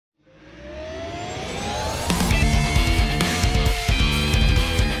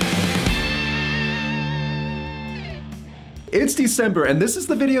It's December, and this is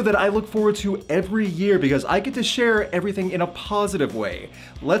the video that I look forward to every year because I get to share everything in a positive way.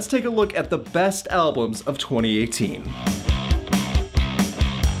 Let's take a look at the best albums of 2018.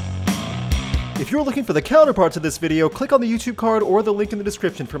 If you're looking for the counterpart to this video, click on the YouTube card or the link in the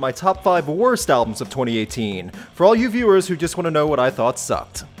description for my top 5 worst albums of 2018, for all you viewers who just want to know what I thought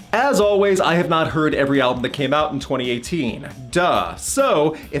sucked. As always, I have not heard every album that came out in 2018. Duh.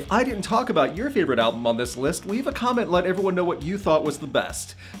 So, if I didn't talk about your favorite album on this list, leave a comment and let everyone know what you thought was the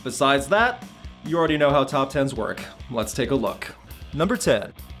best. Besides that, you already know how top 10s work. Let's take a look. Number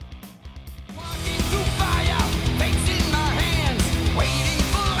 10.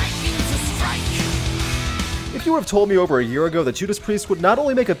 If you would have told me over a year ago that Judas Priest would not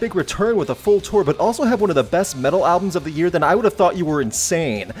only make a big return with a full tour, but also have one of the best metal albums of the year, then I would have thought you were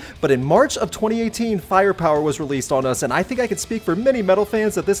insane. But in March of 2018, Firepower was released on us, and I think I can speak for many metal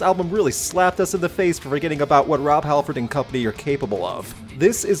fans that this album really slapped us in the face for forgetting about what Rob Halford and company are capable of.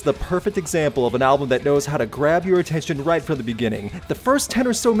 This is the perfect example of an album that knows how to grab your attention right from the beginning. The first 10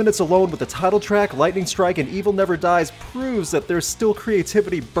 or so minutes alone with the title track, Lightning Strike, and Evil Never Dies proves that there's still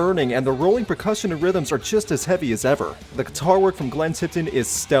creativity burning, and the rolling percussion and rhythms are just as heavy as ever. The guitar work from Glenn Tipton is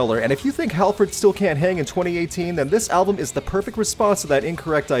stellar, and if you think Halford still can't hang in 2018, then this album is the perfect response to that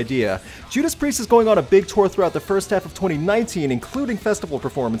incorrect idea. Judas Priest is going on a big tour throughout the first half of 2019, including festival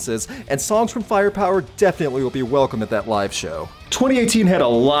performances, and songs from Firepower definitely will be welcome at that live show. 2018 had a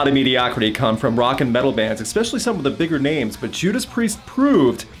lot of mediocrity come from rock and metal bands, especially some of the bigger names, but Judas Priest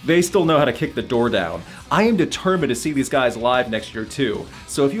proved they still know how to kick the door down. I am determined to see these guys live next year too,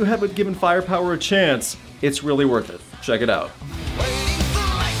 so if you haven't given Firepower a chance, it's really worth it. Check it out.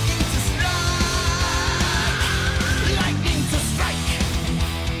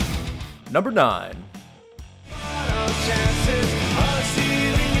 Number 9.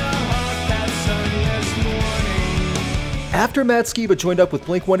 After Matt Skiba joined up with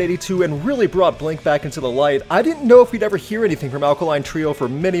Blink-182 and really brought Blink back into the light, I didn't know if we'd ever hear anything from Alkaline Trio for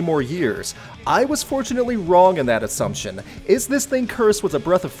many more years. I was fortunately wrong in that assumption. Is This Thing Cursed was a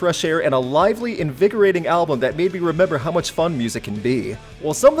breath of fresh air and a lively, invigorating album that made me remember how much fun music can be.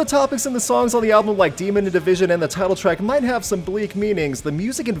 While some of the topics in the songs on the album like Demon and Division and the title track might have some bleak meanings, the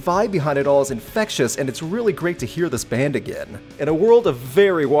music and vibe behind it all is infectious, and it's really great to hear this band again. In a world of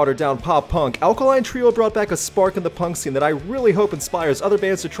very watered down pop punk, Alkaline Trio brought back a spark in the punk scene that I really hope inspires other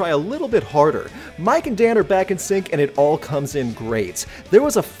bands to try a little bit harder. Mike and Dan are back in sync and it all comes in great. There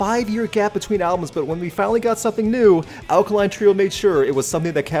was a 5-year gap between albums, but when we finally got something new, Alkaline Trio made sure it was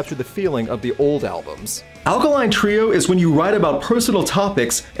something that captured the feeling of the old albums. Alkaline Trio is when you write about personal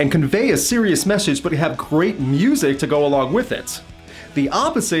topics and convey a serious message but have great music to go along with it. The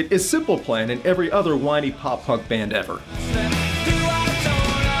opposite is Simple Plan and every other whiny pop punk band ever.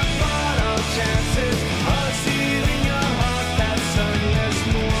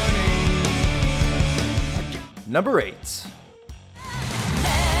 Number 8.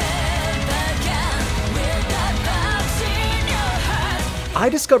 I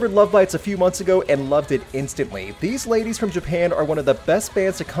discovered Lovebites a few months ago and loved it instantly. These ladies from Japan are one of the best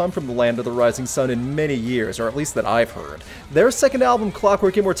bands to come from the land of the rising sun in many years, or at least that I've heard. Their second album,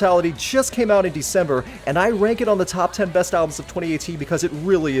 Clockwork Immortality, just came out in December, and I rank it on the top 10 best albums of 2018 because it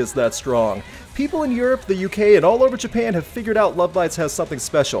really is that strong. People in Europe, the UK, and all over Japan have figured out Lovebites has something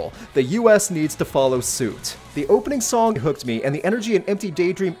special. The US needs to follow suit. The opening song hooked me, and the energy in Empty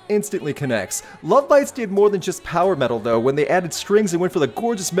Daydream instantly connects. Lovebites did more than just power metal though when they added strings and went for the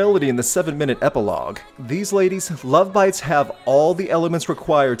gorgeous melody in the 7-minute epilogue. These ladies, Lovebites, have all the elements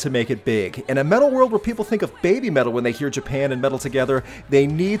required to make it big. In a metal world where people think of baby metal when they hear Japan and metal together, they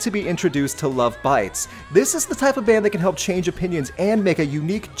need to be introduced to Lovebites. This is the type of band that can help change opinions and make a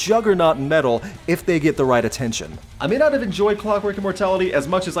unique juggernaut in metal if they get the right attention. I may not have enjoyed Clockwork Immortality as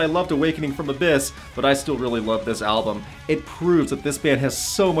much as I loved Awakening from Abyss, but I still really love this album. It proves that this band has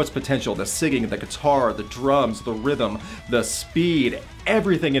so much potential. The singing, the guitar, the drums, the rhythm, the speed,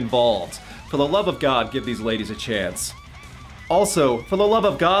 everything involved. For the love of God, give these ladies a chance. Also, for the love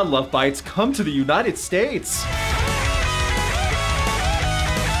of God, Lovebites, come to the United States!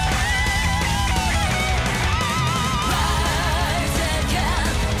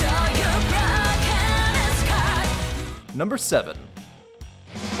 Number 7.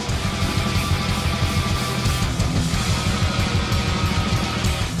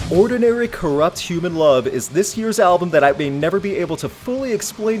 Ordinary Corrupt Human Love is this year's album that I may never be able to fully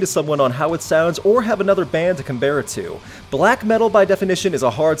explain to someone on how it sounds or have another band to compare it to. Black metal by definition is a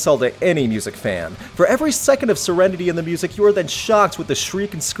hard sell to any music fan. For every second of serenity in the music, you are then shocked with the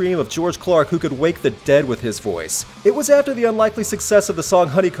shriek and scream of George Clark, who could wake the dead with his voice. It was after the unlikely success of the song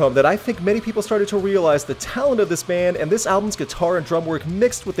Honeycomb that I think many people started to realize the talent of this band, and this album's guitar and drum work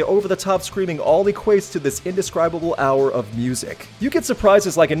mixed with the over-the-top screaming all equates to this indescribable hour of music. You get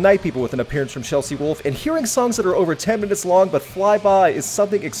surprises like in Night People with an appearance from Chelsea Wolfe, and hearing songs that are over 10 minutes long but fly by is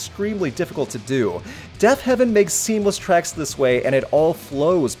something extremely difficult to do. Death Heaven makes seamless tracks this way, and it all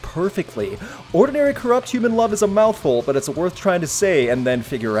flows perfectly. Ordinary Corrupt Human Love is a mouthful, but it's worth trying to say and then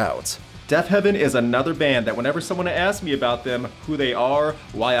figure out. Death Heaven is another band that whenever someone asks me about them, who they are,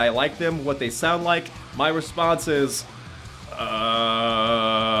 why I like them, what they sound like, my response is,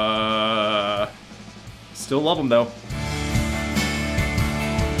 still love them though.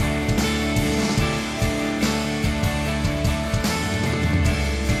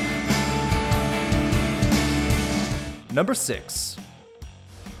 Number 6.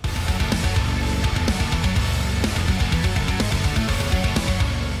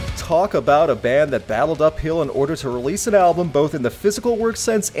 Talk about a band that battled uphill in order to release an album both in the physical work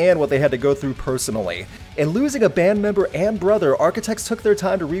sense and what they had to go through personally. In losing a band member and brother, Architects took their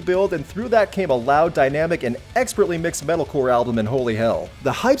time to rebuild, and through that came a loud, dynamic, and expertly mixed metalcore album in Holy Hell.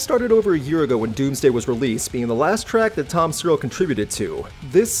 The hype started over a year ago when Doomsday was released, being the last track that Tom Cyril contributed to.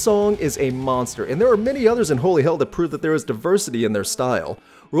 This song is a monster, and there are many others in Holy Hell that prove that there is diversity in their style.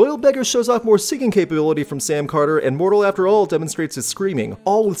 Royal Beggar shows off more singing capability from Sam Carter, and Mortal After All demonstrates his screaming,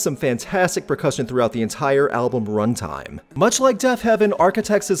 all with some fantastic percussion throughout the entire album runtime. Much like Death Heaven,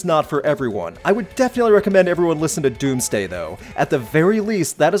 Architects is not for everyone. I would definitely recommend everyone listen to Doomsday though. At the very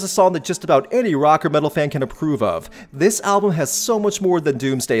least, that is a song that just about any rock or metal fan can approve of. This album has so much more than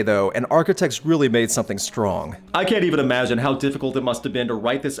Doomsday though, and Architects really made something strong. I can't even imagine how difficult it must have been to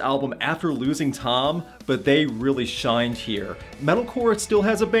write this album after losing Tom, but they really shined here. Metalcore still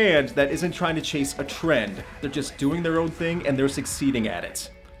has a band that isn't trying to chase a trend. They're just doing their own thing and they're succeeding at it.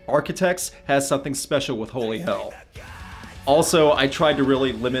 Architects has something special with Holy Hell. Also, I tried to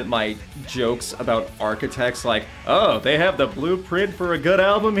really limit my jokes about Architects, like, oh, they have the blueprint for a good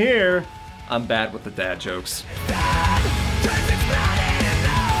album here. I'm bad with the dad jokes.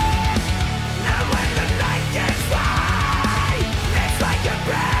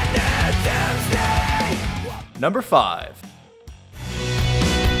 Number 5.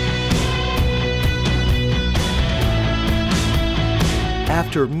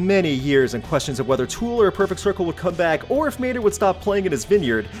 After many years and questions of whether Tool or A Perfect Circle would come back, or if Maynard would stop playing in his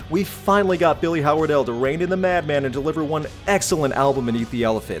vineyard, we finally got Billy Howardell to rein in the madman and deliver one excellent album in Eat the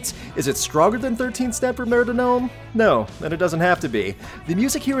Elephants. Is it stronger than 13th Step for Metronome? No, and it doesn't have to be. The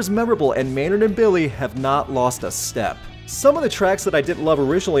music here is memorable, and Maynard and Billy have not lost a step. Some of the tracks that I didn't love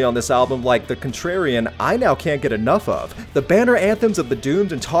originally on this album, like The Contrarian, I now can't get enough of. The banner anthems of The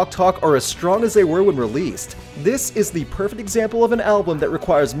Doomed and Talk Talk are as strong as they were when released. This is the perfect example of an album that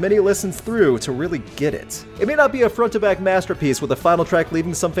requires many listens through to really get it. It may not be a front-to-back masterpiece, with the final track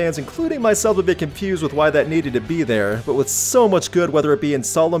leaving some fans, including myself, a bit confused with why that needed to be there, but with so much good, whether it be in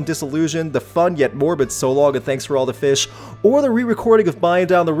Solemn Disillusion, the fun yet morbid So Long and Thanks for All the Fish, or the re-recording of Buying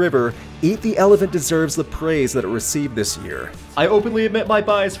Down the River, Eat the Elephant deserves the praise that it received this year. I openly admit my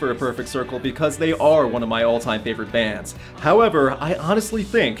bias for A Perfect Circle because they are one of my all-time favorite bands. However, I honestly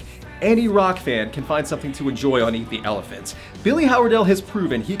think any rock fan can find something to enjoy on Eat the Elephant. Billy Howardell has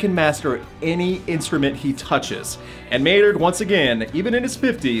proven he can master any instrument he touches. And Maynard, once again, even in his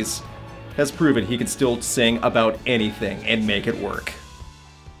 50s, has proven he can still sing about anything and make it work.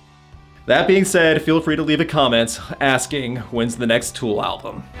 That being said, feel free to leave a comment asking when's the next Tool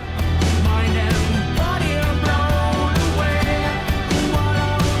album.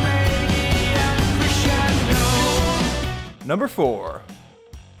 Number 4.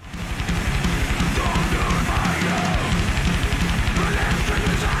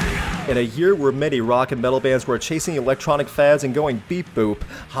 In a year where many rock and metal bands were chasing electronic fads and going beep boop,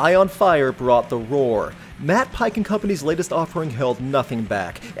 High on Fire brought the roar. Matt Pike and Company's latest offering held nothing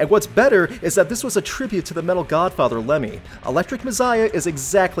back, and what's better is that this was a tribute to the metal godfather Lemmy. Electric Messiah is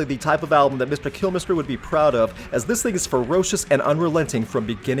exactly the type of album that Mr. Kilmister would be proud of, as this thing is ferocious and unrelenting from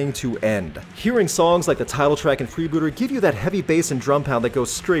beginning to end. Hearing songs like the title track and Freebooter give you that heavy bass and drum pound that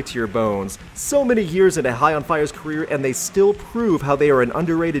goes straight to your bones. So many years into High on Fire's career, and they still prove how they are an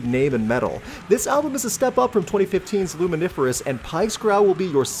underrated name in metal. This album is a step up from 2015's Luminiferous, and Pike's growl will be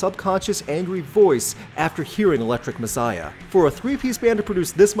your subconscious angry voice after after hearing Electric Messiah. For a three-piece band to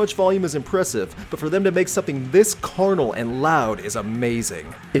produce this much volume is impressive, but for them to make something this carnal and loud is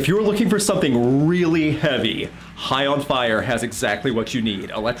amazing. If you're looking for something really heavy, High on Fire has exactly what you need.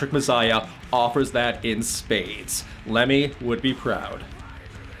 Electric Messiah offers that in spades. Lemmy would be proud.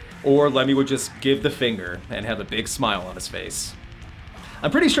 Or Lemmy would just give the finger and have a big smile on his face.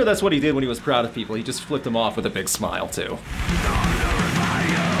 I'm pretty sure that's what he did when he was proud of people. He just flipped them off with a big smile, too.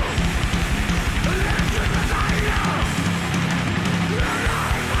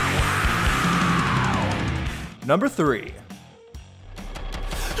 Number 3.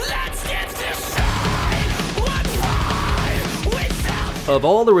 Of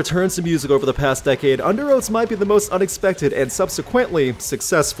all the returns to music over the past decade, Underoath's might be the most unexpected and subsequently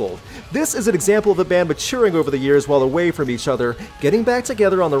successful. This is an example of a band maturing over the years while away from each other, getting back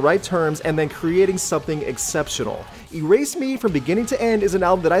together on the right terms, and then creating something exceptional. Erase Me from beginning to end is an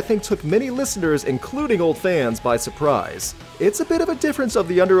album that I think took many listeners, including old fans, by surprise. It's a bit of a difference of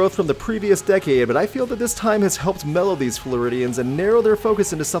the Underoath from the previous decade, but I feel that this time has helped mellow these Floridians and narrow their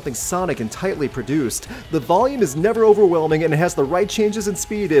focus into something sonic and tightly produced. The volume is never overwhelming and it has the right changes in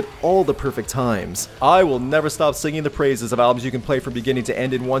speed at all the perfect times. I will never stop singing the praises of albums you can play from beginning to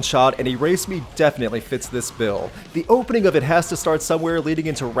end in one shot, and Erase Me definitely fits this bill. The opening of It Has to Start Somewhere leading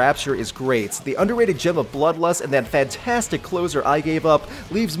into Rapture is great. The underrated gem of Bloodlust and that fantastic closer I Gave Up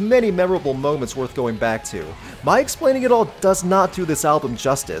leaves many memorable moments worth going back to. My explaining it all does not do this album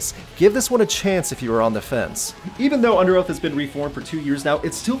justice. Give this one a chance if you are on the fence. Even though Underoath has been reformed for 2 years now,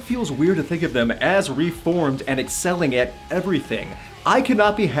 it still feels weird to think of them as reformed and excelling at everything. I could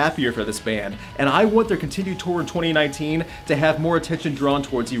not be happier for this band, and I want their continued tour in 2019 to have more attention drawn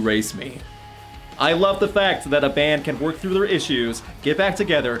towards Erase Me. I love the fact that a band can work through their issues, get back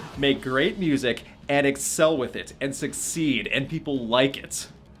together, make great music, and excel with it, and succeed, and people like it.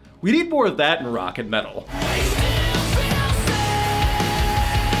 We need more of that in rock and metal.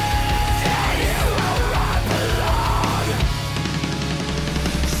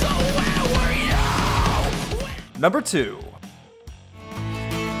 Number 2.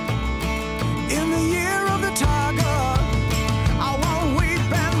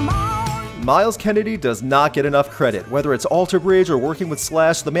 Myles Kennedy does not get enough credit. Whether it's Alter Bridge or working with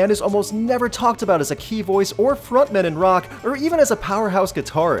Slash, the man is almost never talked about as a key voice or frontman in rock, or even as a powerhouse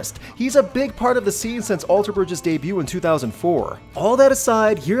guitarist. He's a big part of the scene since Alter Bridge's debut in 2004. All that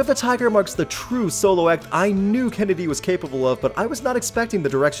aside, Year of the Tiger marks the true solo act I knew Kennedy was capable of, but I was not expecting the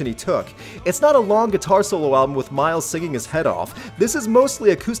direction he took. It's not a long guitar solo album with Myles singing his head off. This is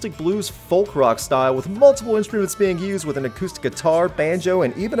mostly acoustic blues folk rock style with multiple instruments being used with an acoustic guitar, banjo,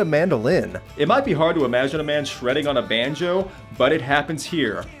 and even a mandolin. It might be hard to imagine a man shredding on a banjo, but it happens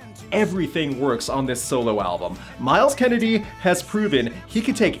here. Everything works on this solo album. Myles Kennedy has proven he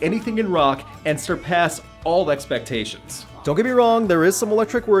can take anything in rock and surpass all expectations. Don't get me wrong, there is some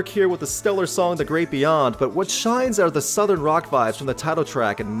electric work here with the stellar song The Great Beyond, but what shines are the southern rock vibes from the title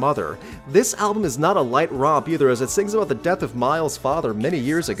track and Mother. This album is not a light romp either, as it sings about the death of Myles' father many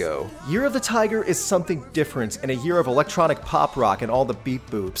years ago. Year of the Tiger is something different and a year of electronic pop rock and all the beat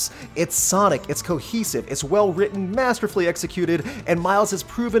boops. It's sonic, it's cohesive, it's well written, masterfully executed, and Myles has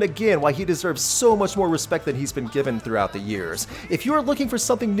proven again why he deserves so much more respect than he's been given throughout the years. If you are looking for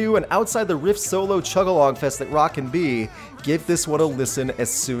something new and outside the riff solo chug-along fest that rock can be, give this one a listen as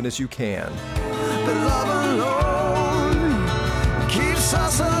soon as you can. The love alone keeps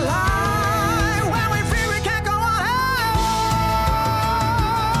us alive when we feel we can't go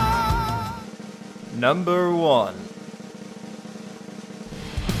on. Number 1.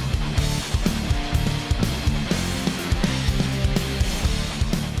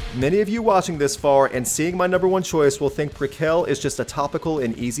 Many of you watching this far and seeing my number 1 choice will think Brickell is just a topical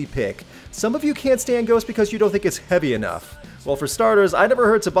and easy pick. Some of you can't stand Ghost because you don't think it's heavy enough. Well, for starters, I never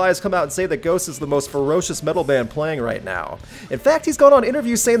heard Tobias come out and say that Ghost is the most ferocious metal band playing right now. In fact, he's gone on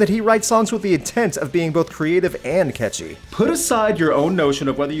interviews saying that he writes songs with the intent of being both creative and catchy. Put aside your own notion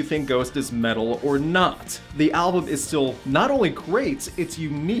of whether you think Ghost is metal or not. The album is still not only great, it's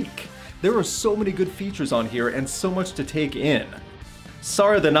unique. There are so many good features on here and so much to take in.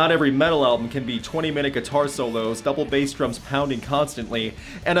 Sorry that not every metal album can be 20-minute guitar solos, double bass drums pounding constantly,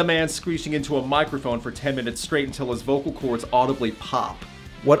 and a man screeching into a microphone for 10 minutes straight until his vocal cords audibly pop.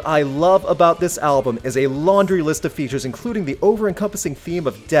 What I love about this album is a laundry list of features including the over-encompassing theme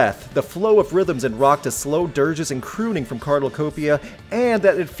of death, the flow of rhythms and rock to slow dirges and crooning from Cardinalcopia, and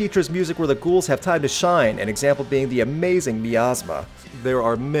that it features music where the ghouls have time to shine, an example being the amazing Miasma. There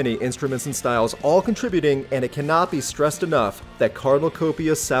are many instruments and styles all contributing, and it cannot be stressed enough that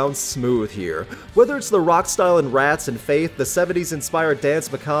Cornucopia sounds smooth here. Whether it's the rock style in Rats and Faith, the 70s inspired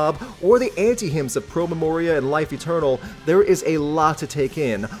Dance Macabre, or the anti-hymns of Pro Memoria and Life Eternal, there is a lot to take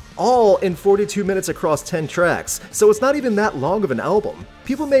in, all in 42 minutes across 10 tracks, so it's not even that long of an album.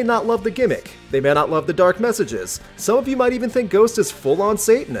 People may not love the gimmick, they may not love the dark messages, some of you might even think Ghost is full-on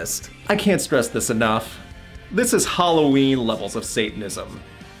Satanist. I can't stress this enough. This is Halloween levels of Satanism.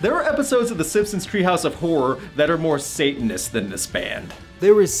 There are episodes of The Simpsons Treehouse of Horror that are more Satanist than this band.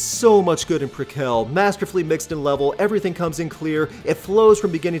 There is so much good in Prequel, masterfully mixed and level, everything comes in clear, it flows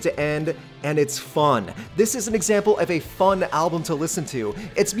from beginning to end, and it's fun. This is an example of a fun album to listen to.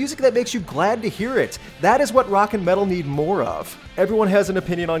 It's music that makes you glad to hear it. That is what rock and metal need more of. Everyone has an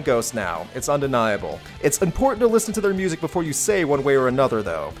opinion on Ghost now. It's undeniable. It's important to listen to their music before you say one way or another,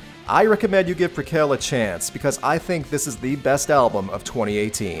 though. I recommend you give Prequel a chance, because I think this is the best album of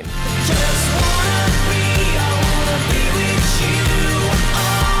 2018.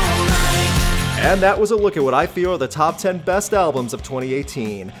 And that was a look at what I feel are the top 10 best albums of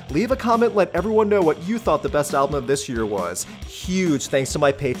 2018. Leave a comment, let everyone know what you thought the best album of this year was. Huge thanks to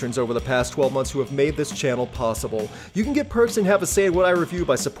my patrons over the past 12 months who have made this channel possible. You can get perks and have a say in what I review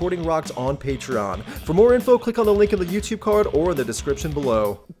by supporting Rocks on Patreon. For more info, click on the link in the YouTube card or in the description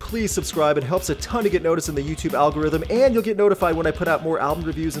below. Please subscribe, it helps a ton to get noticed in the YouTube algorithm, and you'll get notified when I put out more album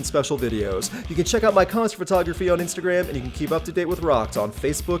reviews and special videos. You can check out my concert photography on Instagram, and you can keep up to date with Rocks on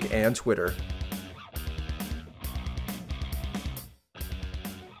Facebook and Twitter.